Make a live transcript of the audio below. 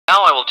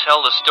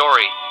tell the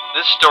story.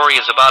 This story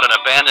is about an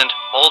abandoned,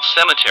 old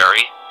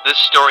cemetery. This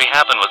story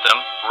happened with them,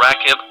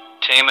 Rakib,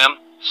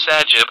 Tamim,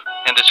 Sajib,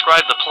 and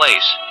describe the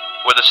place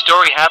where the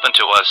story happened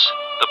to us.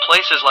 The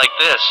place is like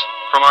this,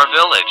 from our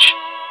village.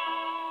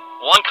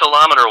 1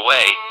 kilometer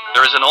away,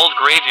 there is an old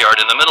graveyard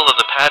in the middle of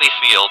the paddy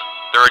field.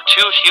 There are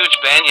 2 huge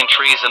banyan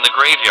trees in the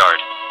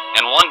graveyard,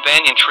 and 1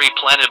 banyan tree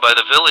planted by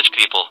the village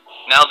people.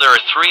 Now there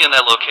are 3 in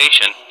that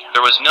location.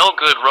 There was no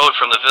good road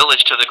from the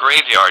village to the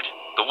graveyard.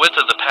 The width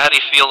of the paddy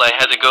field I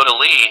had to go to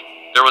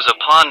Lee. There was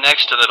a pond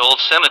next to that old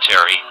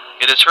cemetery.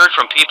 It is heard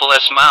from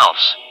people's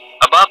mouths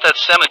about that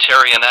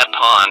cemetery and that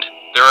pond.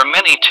 There are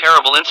many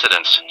terrible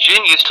incidents.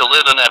 Jinn used to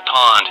live in that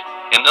pond.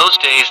 In those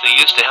days they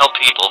used to help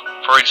people.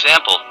 For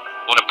example,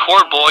 when a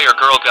poor boy or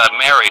girl got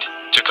married,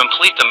 to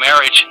complete the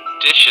marriage,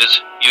 dishes,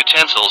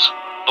 utensils,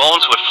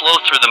 bones would flow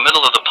through the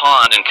middle of the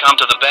pond and come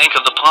to the bank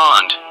of the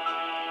pond.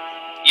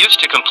 Used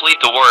to complete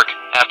the work.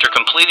 After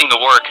completing the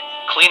work,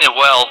 clean it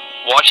well,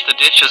 wash the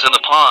dishes in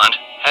the pond,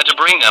 had to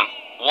bring them.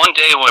 One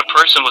day when a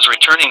person was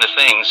returning the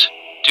things,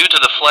 due to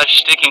the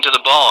flesh sticking to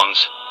the bones,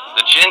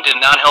 the jinn did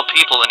not help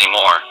people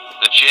anymore,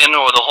 the jinn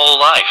or the whole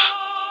life.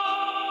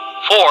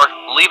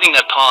 4. Leaving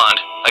that pond,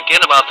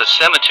 again about the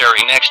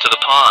cemetery next to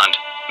the pond.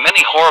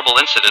 Many horrible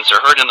incidents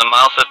are heard in the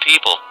mouth of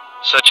people,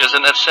 such as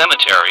in that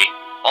cemetery.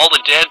 All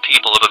the dead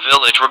people of a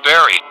village were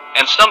buried,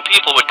 and some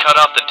people would cut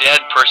off the dead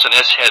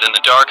person's head in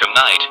the dark of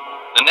night.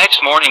 The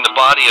next morning the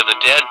body of the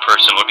dead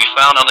person would be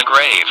found on the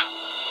grave.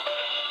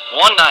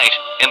 One night,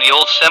 in the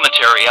old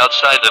cemetery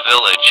outside the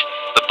village,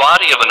 the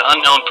body of an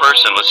unknown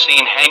person was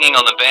seen hanging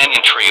on the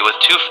banyan tree with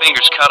 2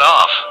 fingers cut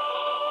off.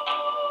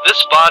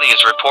 This body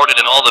is reported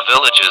in all the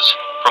villages,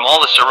 from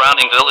all the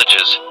surrounding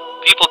villages.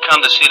 People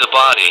come to see the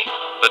body,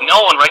 but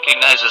no one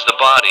recognizes the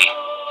body.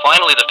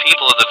 Finally, the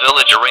people of the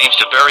village arranged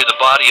to bury the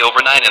body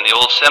overnight in the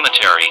old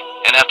cemetery,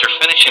 and after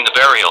finishing the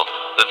burial,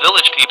 the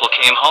village people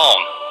came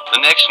home.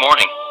 The next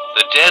morning,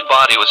 the dead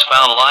body was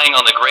found lying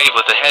on the grave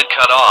with the head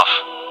cut off.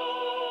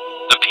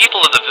 The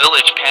people of the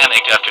village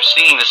panicked after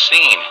seeing the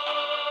scene.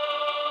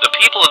 The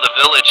people of the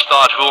village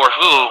thought who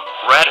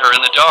rat her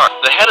in the dark.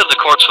 The head of the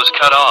corpse was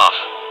cut off.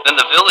 Then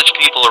the village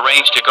people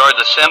arranged to guard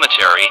the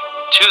cemetery.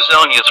 2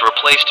 zone youths were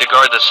placed to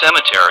guard the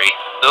cemetery.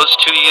 Those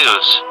 2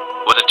 youths,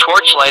 with a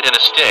torchlight and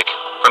a stick,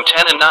 from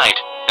 10 at night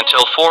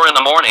until 4 in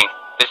the morning,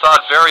 they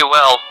thought very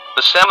well,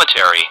 the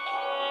cemetery.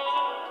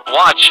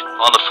 Watch,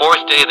 on the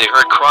 4th day they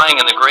heard crying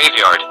in the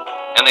graveyard,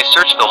 and they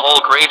searched the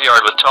whole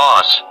graveyard with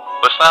toss,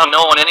 but found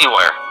no one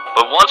anywhere.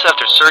 But once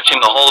after searching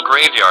the whole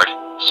graveyard,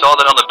 saw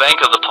that on the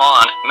bank of the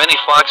pond, many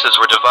foxes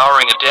were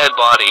devouring a dead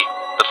body.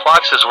 The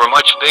foxes were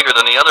much bigger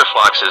than the other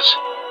foxes,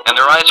 and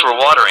their eyes were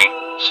watering.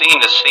 Seeing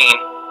this scene,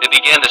 they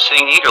began to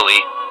sing eagerly,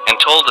 and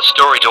told the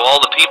story to all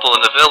the people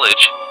in the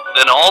village.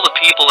 Then all the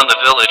people in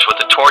the village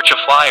with the torch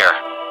of fire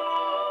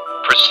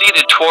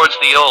proceeded towards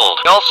the old.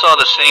 They all saw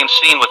the same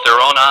scene with their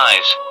own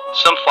eyes.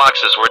 Some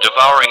foxes were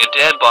devouring a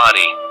dead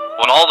body.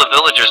 When all the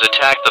villagers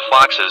attacked the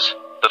foxes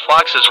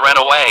ran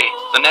away.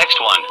 The next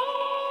one.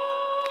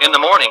 In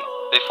the morning,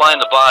 they find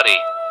the body,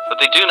 but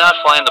they do not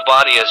find the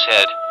body's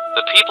head.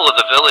 The people of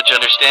the village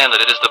understand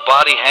that it is the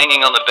body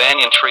hanging on the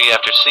banyan tree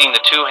after seeing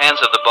the 2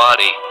 hands of the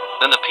body.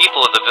 Then the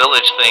people of the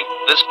village think,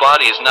 this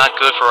body is not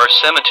good for our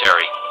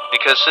cemetery,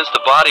 because since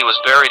the body was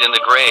buried in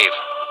the grave,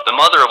 the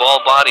mother of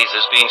all bodies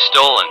is being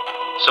stolen.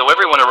 So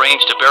everyone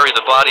arranged to bury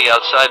the body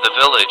outside the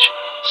village.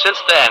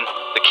 Since then,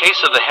 the case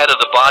of the head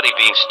of the body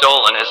being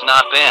stolen has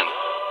not been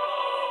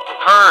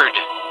heard.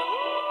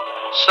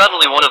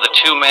 Suddenly one of the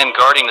 2 men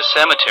guarding the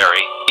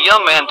cemetery, a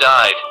young man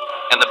died,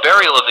 and the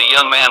burial of the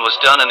young man was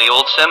done in the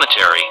old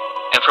cemetery.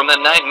 And from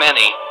that night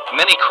many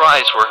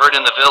cries were heard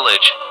in the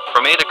village,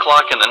 from 8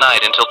 o'clock in the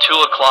night until 2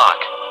 o'clock.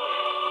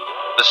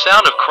 The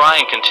sound of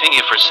crying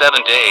continued for 7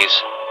 days.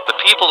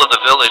 The people of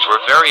the village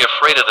were very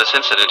afraid of this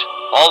incident.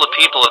 All the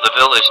people of the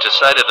village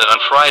decided that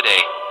on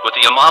Friday, with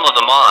the imam of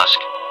the mosque,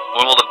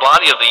 when will the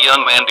body of the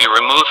young man be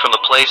removed from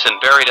the place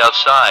and buried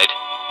outside,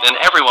 then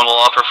everyone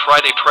will offer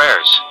Friday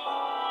prayers.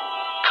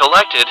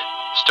 Collected,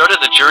 started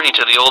the journey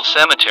to the old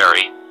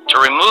cemetery, to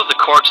remove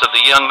the corpse of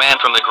the young man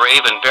from the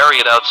grave and bury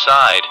it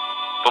outside.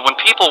 But when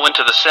people went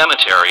to the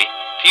cemetery,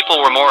 people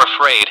were more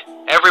afraid.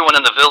 Everyone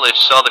in the village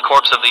saw the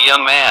corpse of the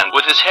young man,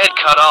 with his head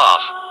cut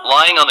off,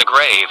 lying on the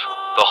grave.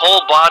 The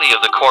whole body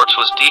of the corpse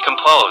was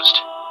decomposed.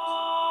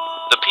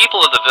 The people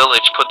of the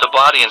village put the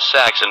body in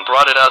sacks and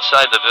brought it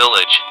outside the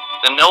village.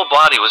 Then no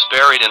body was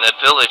buried in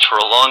that village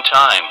for a long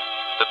time.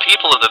 The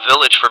people of the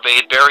village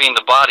forbade burying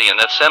the body in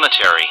that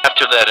cemetery.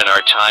 After that, in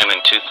our time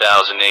in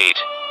 2008,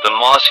 the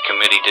mosque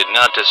committee did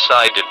not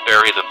decide to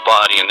bury the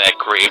body in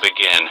that grave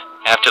again.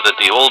 After that,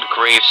 the old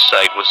grave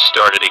site was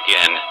started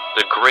again.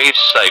 The grave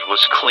site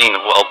was cleaned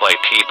well by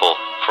people.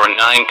 For 9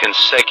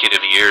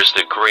 consecutive years,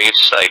 the grave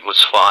site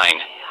was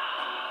fine.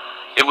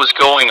 It was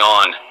going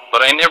on, but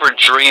I never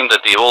dreamed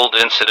that the old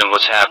incident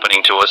was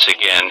happening to us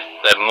again.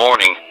 That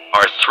morning,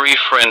 our 3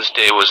 friends'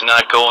 day was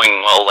not going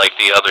well like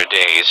the other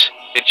days.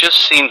 It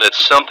just seemed that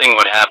something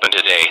would happen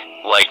today.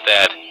 Like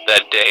that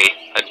day,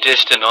 a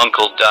distant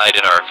uncle died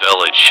in our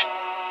village.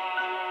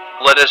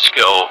 Let us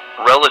go.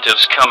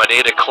 Relatives come at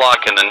 8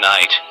 o'clock in the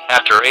night.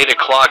 After 8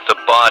 o'clock the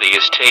body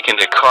is taken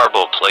to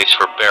Carbo Place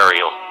for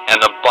burial,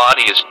 and the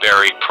body is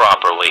buried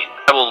properly.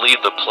 I will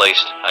leave the place.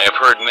 I have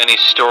heard many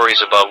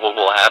stories about what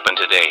will happen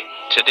today.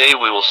 Today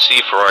we will see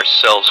for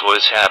ourselves what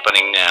is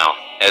happening now.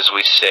 As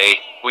we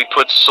say, we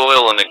put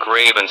soil in the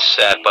grave and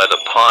sat by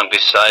the pond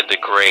beside the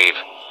grave.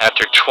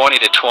 After 20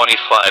 to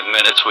 25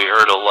 minutes we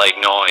heard a light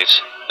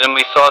noise. Then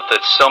we thought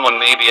that someone,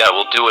 maybe I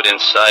will do it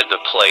inside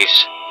the place.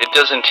 It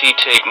doesn't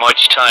take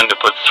much time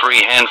to put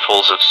 3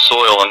 handfuls of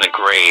soil in the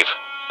grave.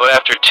 But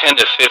after 10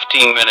 to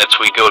 15 minutes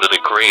we go to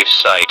the grave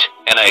site,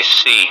 and I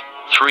see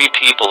 3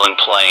 people in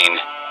plain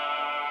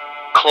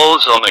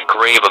clothes on the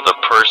grave of the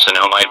person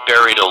whom I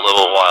buried a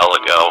little while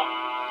ago.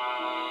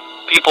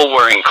 People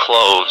wearing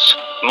clothes,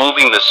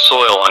 moving the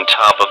soil on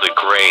top of the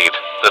grave.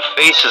 The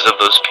faces of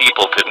those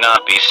people could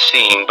not be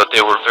seen, but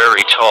they were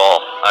very tall.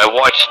 I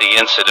watched the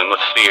incident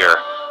with fear.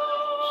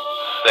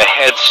 The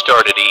head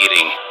started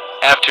eating.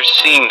 After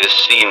seeing this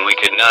scene we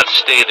could not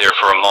stay there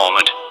for a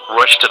moment,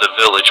 rushed to the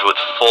village with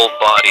full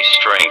body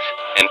strength,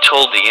 and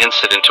told the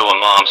incident to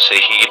Imam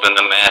Sahib in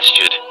the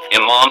masjid.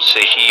 Imam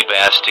Sahib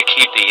asked to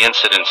keep the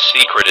incident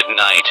secret at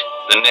night.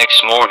 The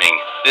next morning,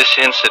 this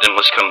incident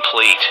was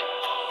complete.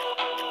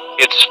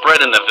 It spread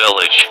in the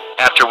village,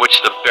 after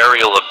which the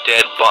burial of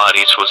dead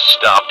bodies was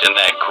stopped in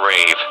that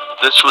grave.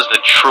 This was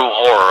the true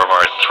horror of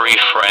our 3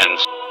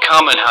 friends.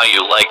 Comment how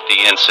you liked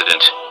the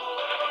incident.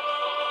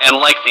 And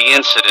like the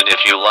incident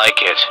if you like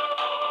it.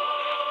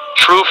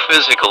 True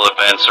physical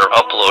events are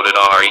uploaded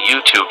on our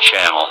YouTube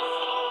channel.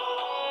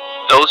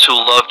 Those who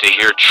love to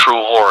hear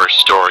true horror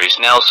stories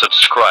now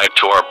subscribe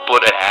to our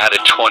Bhuta Adda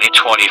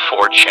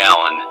 2024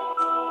 challenge.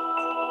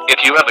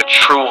 If you have a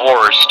true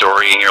horror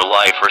story in your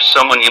life or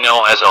someone you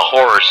know has a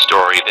horror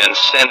story, then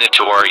send it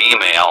to our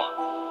email.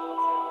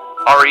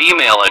 Our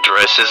email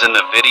address is in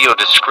the video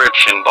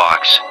description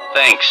box.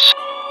 Thanks.